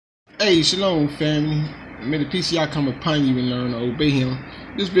Hey, shalom family. May the peace of Yah come upon you and learn to obey him.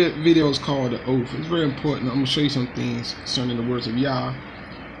 This video is called the oath. It's very important. I'm going to show you some things concerning the words of Yah.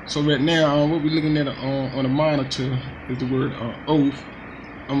 So right now, what we're looking at on the monitor is the word oath.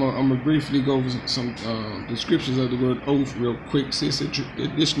 I'm gonna briefly go over some descriptions of the word oath real quick. See, it's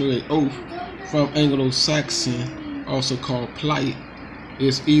additionally an oath from Anglo-Saxon, also called plight.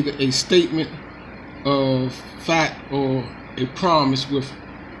 It's either a statement of fact or a promise with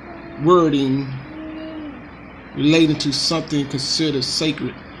wording relating to something considered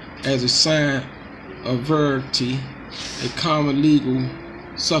sacred as a sign of verity, a common legal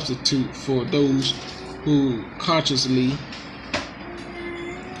substitute for those who consciously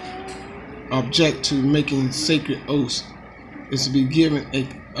object to making sacred oaths is to be given an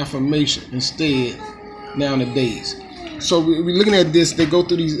affirmation instead nowadays. So we're looking at this. They go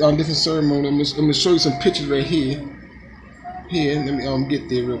through these different ceremonies. I'm gonna show you some pictures right here. Let me get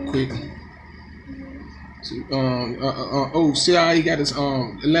there real quick. So, see how he got his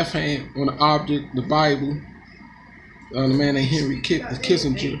left hand on the object, the Bible. The man named Henry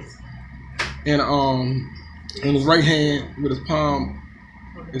Kissinger, and his right hand with his palm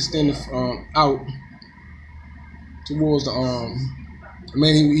extended out towards the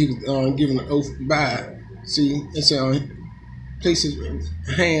man he was given an oath by. See, it's place his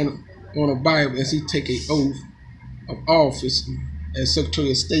hand on a Bible as he take an oath of office as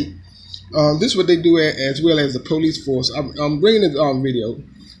Secretary of State. This is what they do as well as the police force. I'm bringing this video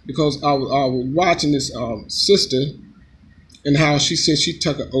because I was watching this sister and how she said she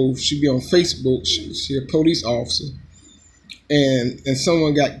took an oath. She be on Facebook. She a police officer, and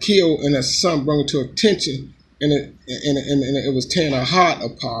someone got killed, and her son brought it to attention, and it was tearing her heart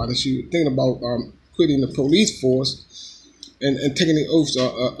apart. And she was thinking about quitting the police force and taking the oaths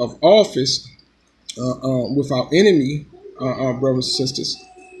of office with our enemy, our brothers and sisters,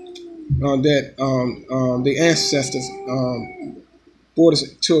 that the ancestors brought us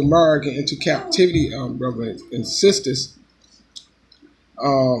to America into captivity, brothers and sisters,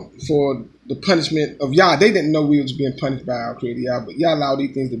 for the punishment of Yah. They didn't know we was being punished by our Creator Yah, but Yah allowed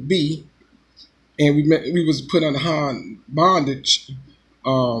these things to be, and we was put under bondage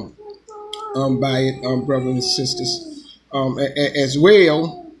by it, brothers and sisters, as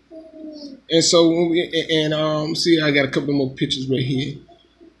well. And so see, I got a couple more pictures right here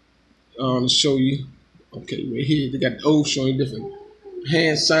to show you. Okay, right here they got the oath showing different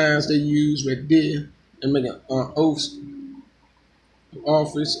hand signs they use right there and making oaths of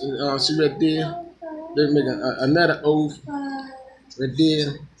office. See right there, they're making another oath right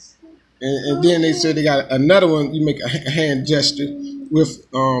there, and then they said they got another one. You make a hand gesture with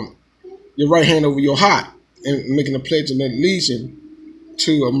your right hand over your heart and making a pledge of allegiance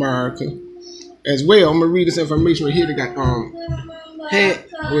to America as well. I'm gonna read this information right here. They got hand.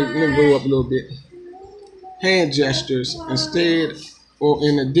 Wait, let me go up a little bit. Hand gestures instead or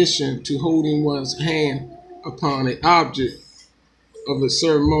in addition to holding one's hand upon an object of a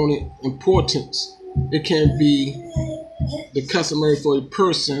ceremonial importance. It can be the customary for a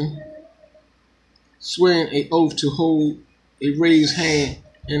person swearing an oath to hold a raised hand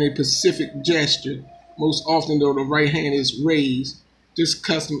in a specific gesture. Most often, though, the right hand is raised. This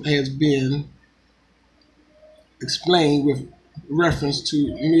custom has been explained with reference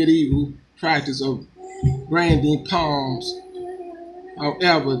to medieval practice of branding palms.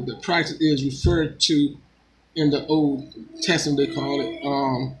 However, the practice is referred to in the Old Testament. They call it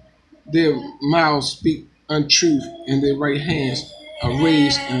their mouths speak untruth and their right hands are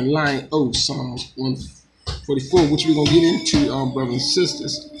raised in lying oath. Psalms 144, which we're gonna get into, brothers and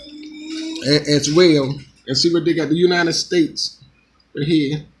sisters, as well. And see what they got. The United States right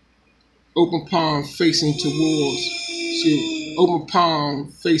here, open palm facing towards. See, open palm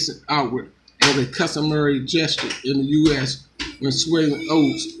facing outward as a customary gesture in the U.S. when swearing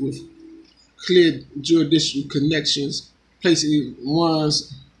oaths with clear judicial connections. Placing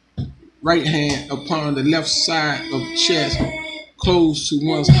one's right hand upon the left side of chest, close to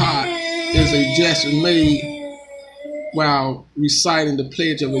one's heart, is a gesture made while reciting the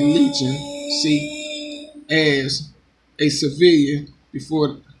Pledge of Allegiance. See, as a civilian,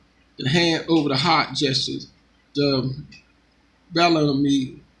 before the hand over the heart gestures, the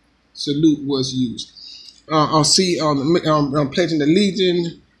Bellamy salute was used. Pledging allegiance,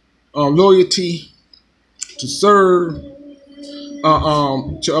 loyalty, to serve,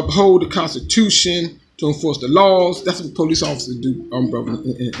 to uphold the Constitution, to enforce the laws. That's what police officers do, brothers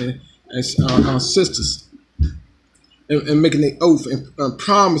and sisters, and making an oath and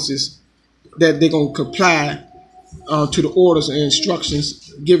promises that they're gonna comply to the orders and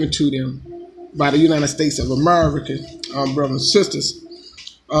instructions given to them by the United States of America, brothers and sisters.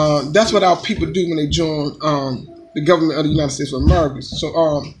 That's what our people do when they join the government of the United States of America.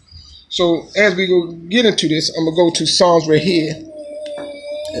 So as we go get into this, I'm gonna go to Psalms right here.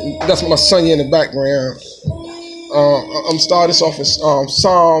 And that's my son here in the background. I'm starting this off with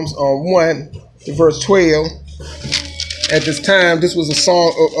Psalms 1 to verse 12. At this time, this was a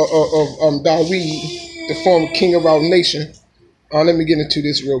song of Dawid, the former king of our nation. Let me get into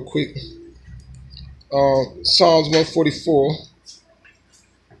this real quick. Psalms 144.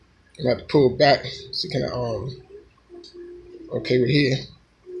 I have to pull back so can I okay, we're here.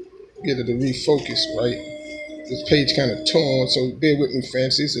 Get it to refocus, right? This page kind of torn, so bear with me,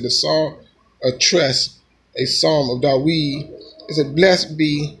 fam. See, it's a song of trust, a psalm of Dawid. It said, "Blessed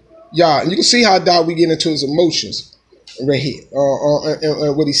be Yah," and you can see how Dawid get into his emotions right here,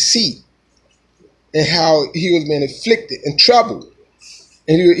 and what he see, and how he was being afflicted and troubled,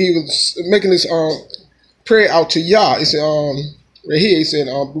 and he was making this prayer out to Yah. He said, right here, he said,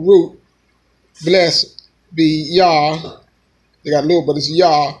 Baruch, blessed be Yah. They got a little, but it's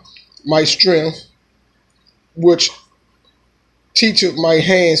Yah, my strength, which teacheth my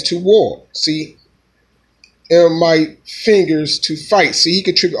hands to war. See, and my fingers to fight. See, he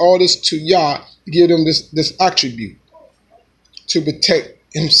contribute all this to Yah to give them this attribute to protect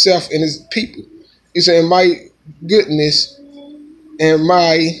himself and his people. He said, my goodness and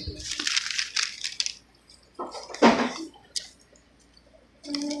my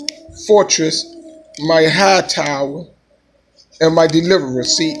fortress, my high tower, and my deliverer.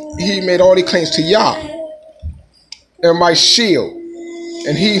 See, he made all the claims to Yah. And my shield,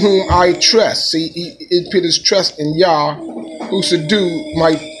 and he whom I trust. See, he put his trust in Yah, who subdue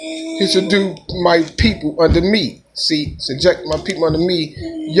my people under me. See, subject my people under me.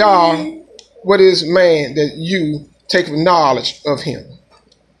 Yah, what is man that you take knowledge of him?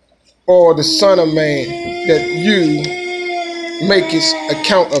 Or the son of man that you makest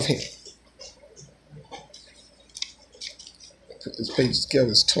account of him? Put this page together,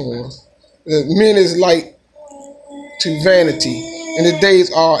 it's torn. Men is like to vanity, and the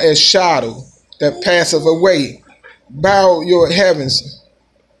days are as shadow that passeth away. Bow your heavens,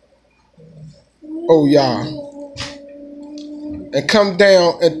 O Yah, and come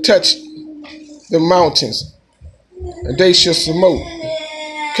down and touch the mountains, and they shall smoke.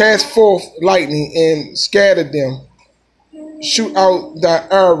 Cast forth lightning and scatter them. Shoot out thy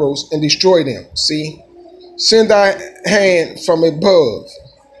arrows and destroy them. See? Send thy hand from above.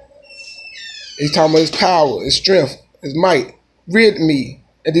 He's talking about his power, his strength, his might. Rid me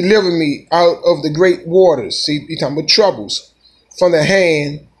and deliver me out of the great waters. See, he's talking about troubles from the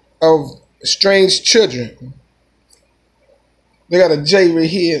hand of strange children. They got a J right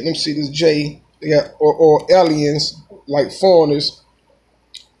here. Let me see this J. They got or aliens, like foreigners.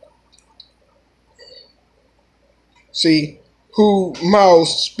 See, who mouth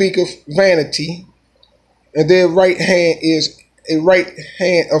speaketh vanity, and their right hand is a right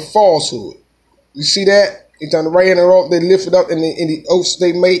hand of falsehood. You see that? It's on the right hand of the wrong. They lift it up in the oaths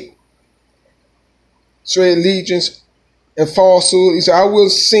they make. Swear allegiance and falsehood. He said, I will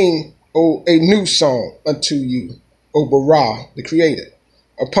sing a new song unto you, O Bara, the Creator.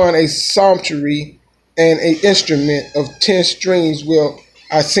 Upon a psaltery and an instrument of 10 strings will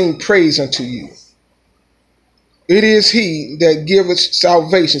I sing praise unto you. It is he that giveth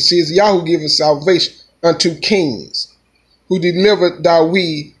salvation. See, it's Yah who giveth salvation unto kings, who delivered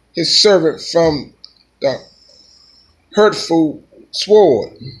Dawid his servant from the hurtful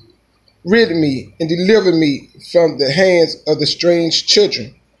sword. Rid me and deliver me from the hands of the strange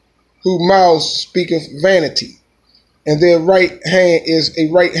children, whose mouths speaketh vanity, and their right hand is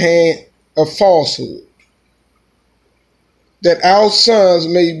a right hand of falsehood. That our sons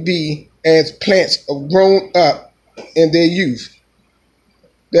may be as plants of grown up in their youth,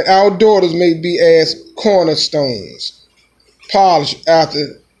 that our daughters may be as cornerstones, polished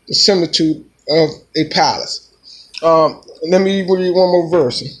after the similitude of a palace. Let me read one more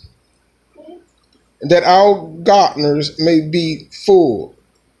verse. That our gardeners may be full,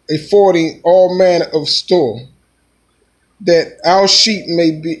 affording all manner of store, that our sheep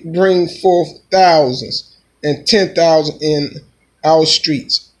may bring forth thousands and 10,000 in our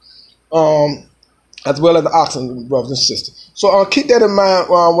streets, as well as the oxen, brothers and sisters. So keep that in mind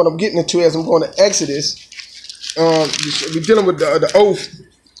what I'm getting into as I'm going to Exodus. We're dealing with the oath,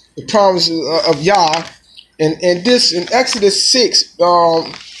 the promises of Yah, and this in Exodus 6,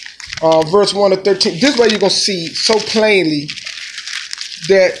 verse 1 to 13. This way you're gonna see so plainly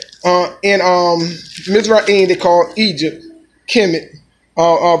that in Mizraim they call Egypt, Kemet,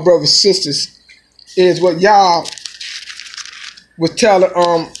 brothers and sisters, is what Yah was telling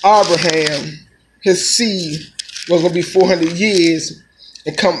Abraham his seed was going to be 400 years,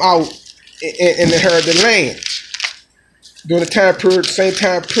 and come out and inherit the land. During the time period, same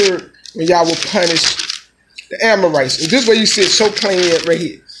time period when y'all will punish the Amorites. And this way you see it so plain right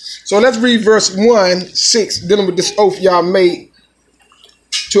here. So let's read verse 1:6, dealing with this oath y'all made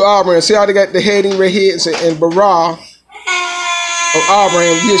to Abraham. See how they got the heading right here? It says, and Barah of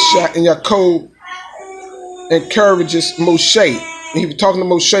Abraham, Yishak, and Yaakov encourages Moshe. And he was talking to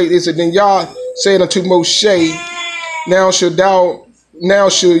Moshe. They said, then Yah said unto Moshe, now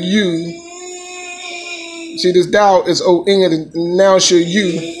shall you, see this thou is O England, now shall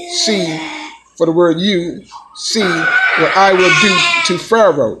you see, for the word you, see what I will do to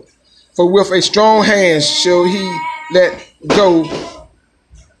Pharaoh. For with a strong hand shall he let go,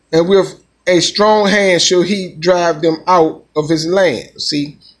 and with a strong hand shall he drive them out of his land.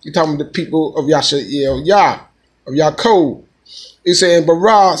 See, you're talking about the people of Yashael, of Yaakov. He said, and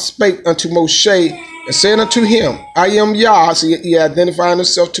Barah spake unto Moshe, and said unto him, I am Yah. See, he identifying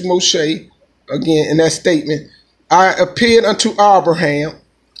himself to Moshe, again, in that statement. I appeared unto Abraham,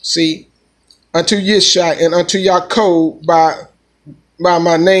 see, unto Yishak, and unto Yaakov by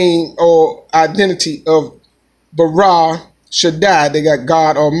my name or identity of Barah Shaddai. They got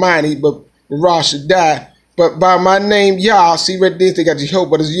God Almighty, but Barah Shaddai. But by my name Yah, see right there, they got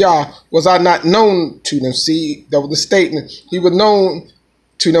Jehovah, but it's Yah. Was I not known to them? See, that was the statement. He was known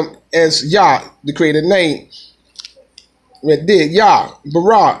to them as Yah, the created name. Right there, Yah,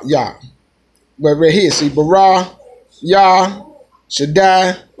 Barah, Yah. But right here, see, Barah, Yah,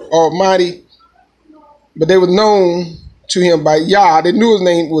 Shaddai, Almighty. But they were known to him by Yah. They knew his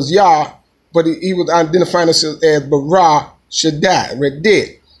name was Yah, but he was identifying himself as Barah Shaddai, right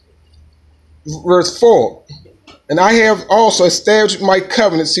there. Verse 4. And I have also established my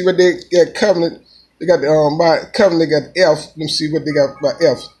covenant. See what they got covenant. They got my covenant, they got F. Let me see what they got by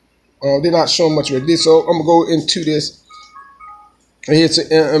F. They're not showing much right there. So I'm going to go into this. And it's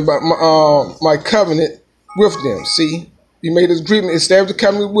my covenant with them. See, he made his agreement, established the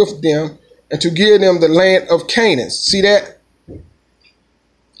covenant with them, and to give them the land of Canaan. See that?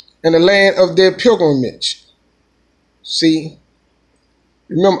 And the land of their pilgrimage. See?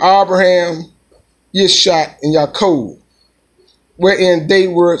 Remember Abraham, Yishak, and Yaakov, wherein they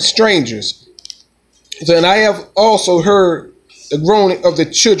were strangers. So, and I have also heard the groaning of the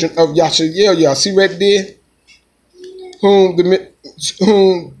children of Yashael. See right there?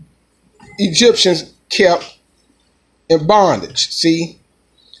 Whom Egyptians kept in bondage. See?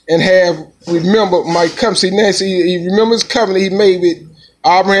 And have remembered my covenant. See, now, see, he remembers covenant he made with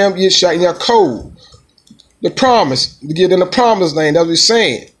Abraham, Yishak, and Yaakov. The promise, to give them the promised land, that's what he's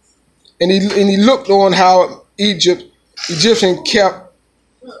saying. And he looked on how Egyptian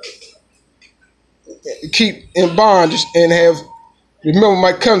keep in bondage and have remembered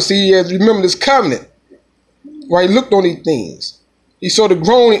my covenant. See, he has remembered his covenant. While he looked on these things, he saw the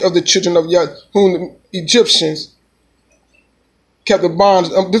groaning of the children of whom the Egyptians kept the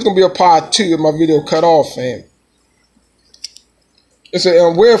bondage. This is going to be a part 2 of my video cut off, fam. It said,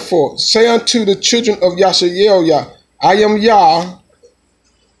 and wherefore, say unto the children of Yashael, I am Yah,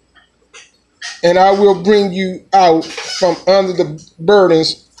 and I will bring you out from under the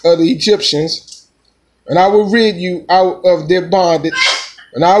burdens of the Egyptians, and I will rid you out of their bondage,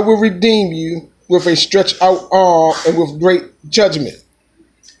 and I will redeem you with a stretched out arm and with great judgment.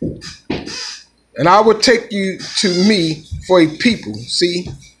 And I will take you to me for a people, see,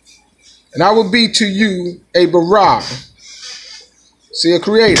 and I will be to you a Barah, see, a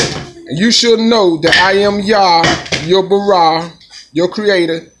creator. And you shall know that I am Yah, your Barah, your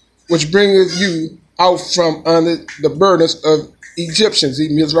creator, which bringeth you out from under the burdens of Egyptians,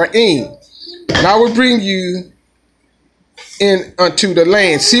 even Mizraim. And I will bring you in unto the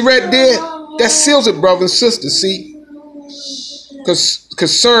land. See right there? That seals it, brothers and sisters, see?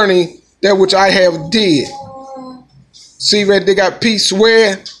 Concerning that which I have did. See right there, got peace,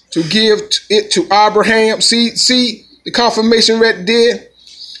 swear to give it to Abraham. See the confirmation right there?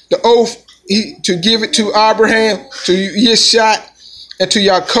 The oath to give it to Abraham, to Yishak, and to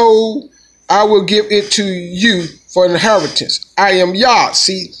Yaakov. I will give it to you for an inheritance. I am Yah.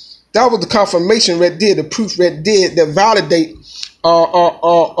 See, that was the confirmation right there, the proof right there that validate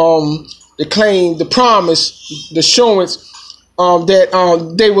the claim, the promise, the assurance that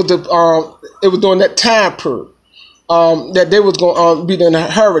they were it was during that time period that they was going to be the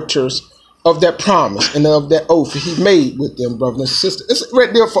inheritors of that promise and of that oath he made with them, brothers and sisters. It's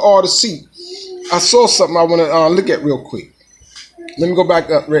right there for all to see. I saw something I want to look at real quick. Let me go back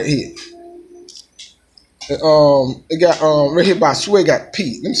up right here. It got right here by, I swear it got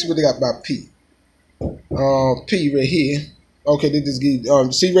P. Let me see what they got by P. P right here. Okay, they just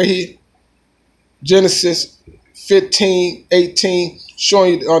give see right here. Genesis 15, 18,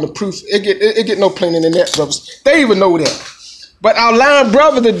 showing you on the proof. It get no plainer than that, brothers. They even know that. But our lying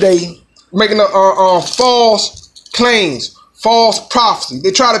brother today making false claims, false prophecy.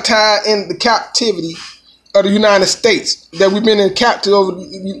 They try to tie in the captivity of the United States, that we've been in captivity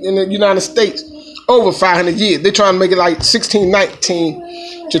in the United States over 500 years. They're trying to make it like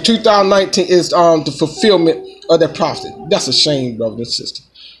 1619 to 2019 is the fulfillment of that prophecy. That's a shame, brother and sister.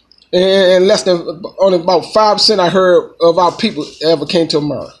 And less than, only about 5% I heard of our people ever came to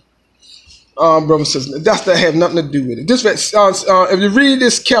America. Brother and sister, that have nothing to do with it. This, if you read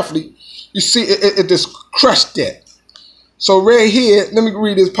this carefully, you see it just crushed that. So right here, let me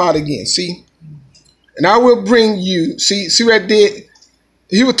read this part again. See? And I will bring you, see what I did?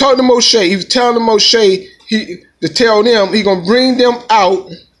 He was talking to Moshe. He was telling Moshe to tell them he's going to bring them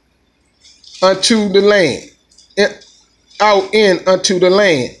out unto the land. Unto the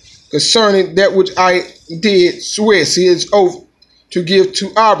land. Concerning that which I did swear, see his oath to give to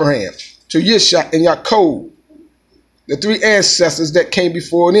Abraham, to Yishak and Yaakov, the three ancestors that came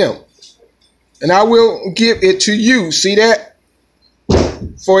before them. And I will give it to you, see that?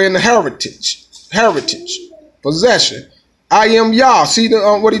 For an heritage, possession. I am Yah. See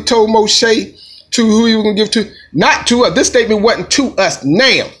what he told Moshe to who he was going to give to? Not to us. This statement wasn't to us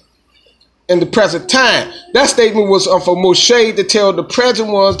now. In the present time, that statement was for Moshe to tell the present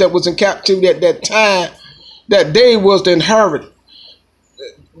ones that was in captivity at that time that they was the inherit,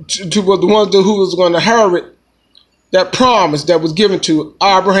 to the ones who was going to inherit that promise that was given to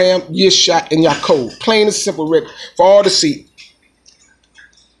Abraham, Yishak, and Yaakov. Plain and simple, written for all to see.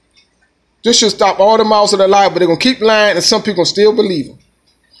 This should stop all the mouths of the lie, but they're going to keep lying, and some people going to still believe them.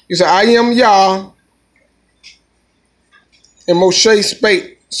 He said, I am Yah, and Moshe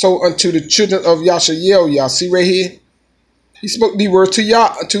spake so unto the children of Yashael, y'all see right here. He spoke the word to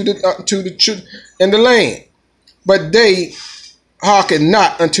Yah, to the children in the land, but they hearkened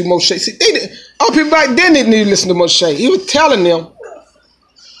not unto Moshe. See, all people back then didn't even listen to Moshe. He was telling them.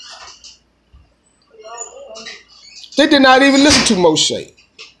 They did not even listen to Moshe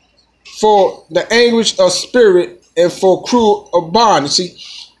for the anguish of spirit and for cruel of bondage. See,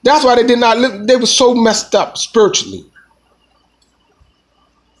 that's why they did not live. They were so messed up spiritually.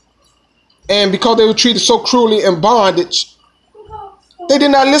 And because they were treated so cruelly in bondage, they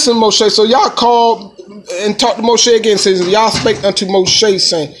did not listen to Moshe. So y'all called and talked to Moshe again. Says, y'all spake unto Moshe,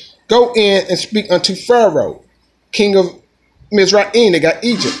 saying, go in and speak unto Pharaoh, king of Mizraim, they got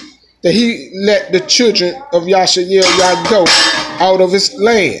Egypt, that he let the children of Yashael go out of his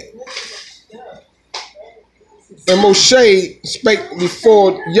land. And Moshe spake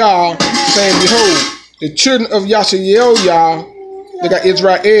before Yah, saying, behold, the children of Yashael, they got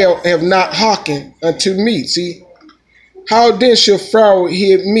Israel, have not hearkened unto me. See, how then shall Pharaoh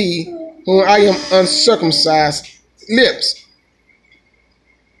hear me when I am uncircumcised lips?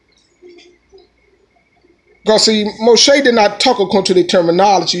 Because see, Moshe did not talk according to the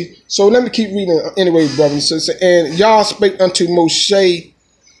terminology. So let me keep reading anyway, brothers and sisters. And Yah spake unto Moshe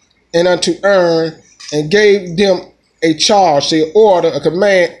and unto Aaron, and gave them a charge, a order, a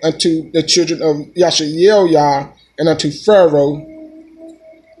command unto the children of Yashael and unto Pharaoh,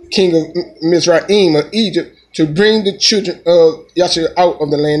 king of Mizraim of Egypt, to bring the children of Yashael out of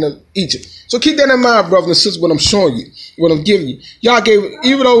the land of Egypt. So keep that in mind, brothers and sisters, what I'm showing you, what I'm giving you. Y'all gave,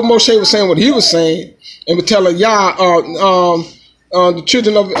 even though Moshe was saying what he was saying, and was telling y'all, the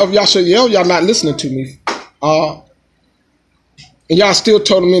children of Yashael, y'all not listening to me. And y'all still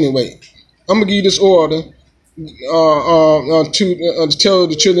told them anyway. I'm going to give you this order to tell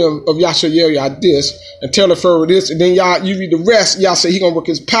the children of Yashael this, and tell the Pharaoh this, and then y'all, you read the rest, y'all say he going to work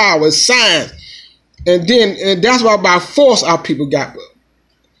his power, his signs. And that's why by force our people got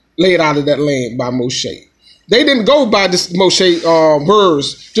laid out of that land by Moshe. They didn't go by this Moshe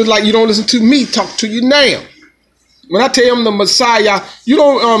words, just like you don't listen to me talk to you now. When I tell you I'm the Messiah, you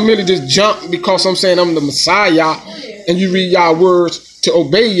don't merely just jump because I'm saying I'm the Messiah and you read y'all words to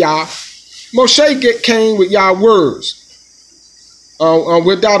obey y'all. Moshe came with y'all words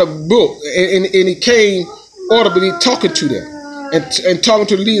without a book, and he came audibly talking to them and talking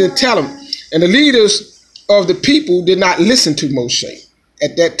to the leader and telling them. And the leaders of the people did not listen to Moshe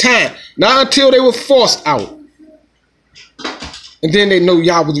at that time, not until they were forced out. And then they know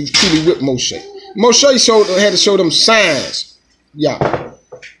Yah was truly with Moshe. Moshe had to show them signs. Yah.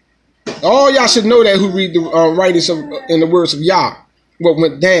 All y'all should know that who read the writings in the words of Yah, what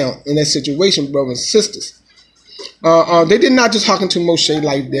went down in that situation, brothers and sisters. They did not just hearken to Moshe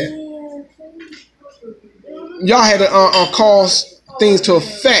like that. Y'all had to cause things to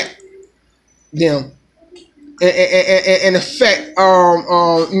affect them and affect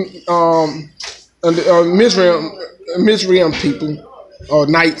Mizraim people, or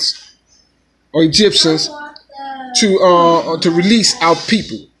knights, or Egyptians, to release our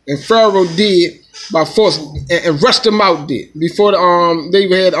people. And Pharaoh did by force and rushed them out there before they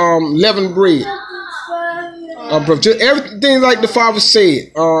had leavened bread. Just everything like the father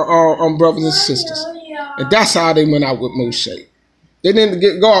said, brothers and sisters. And that's how they went out with Moshe. They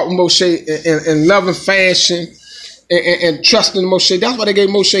didn't go out with Moshe in loving fashion and trusting Moshe. That's why they gave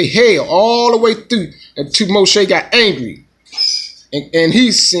Moshe hell all the way through until Moshe got angry. And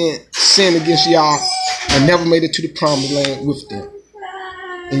he sinned against Yah and never made it to the promised land with them.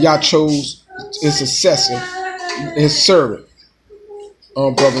 And Yah chose his successor, his servant,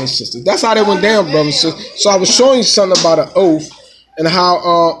 brothers and sisters. That's how they went down, brothers and sisters. So I was showing you something about an oath and how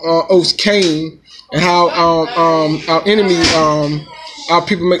oaths came and how our enemy, our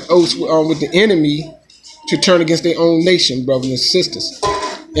people make oaths with the enemy to turn against their own nation, brothers and sisters,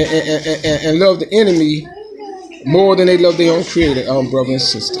 and love the enemy more than they love their own creator, brothers and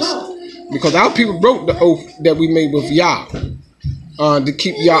sisters. Because our people broke the oath that we made with Yah, to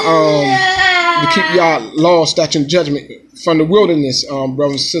keep Yah law, statute, and judgment from the wilderness,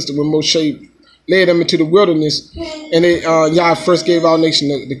 brothers and sisters. When Moshe led them into the wilderness, and Yah first gave our nation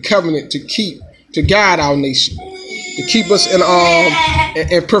the covenant to guide our nation, to keep us in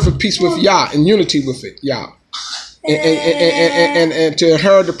perfect peace with Yah, in unity with it, Yah, and to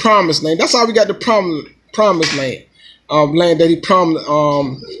inherit the promised land. That's how we got the promised land, land that he promised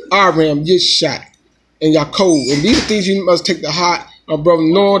Abraham, Yitzchak, and Yaakov. And these are things you must take to heart, brother,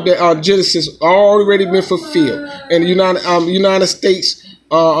 knowing that Genesis already been fulfilled, and the United States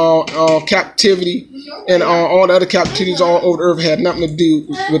captivity and all the other captivities all over the earth had nothing to do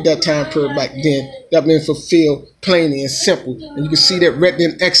with that time period back then. That been fulfilled plainly and simple, and you can see that right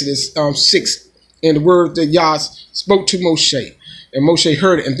in Exodus 6, in the word that Yah spoke to Moshe, and Moshe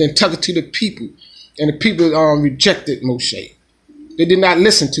heard it and then took it to the people, and the people rejected Moshe. They did not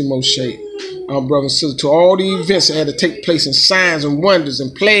listen to Moshe, brothers and sisters, to all the events that had to take place, and signs and wonders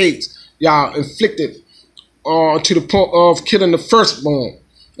and plagues Yah inflicted to the point of killing the firstborn.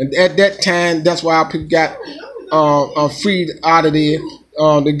 And at that time, that's why our people got freed out of there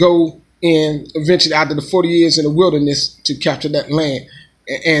to go in eventually after the 40 years in the wilderness to capture that land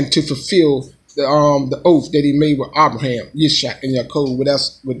and to fulfill the oath that he made with Abraham, Yitzchak, and Yaakov.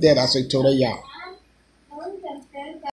 With that, I say, Todah Yah.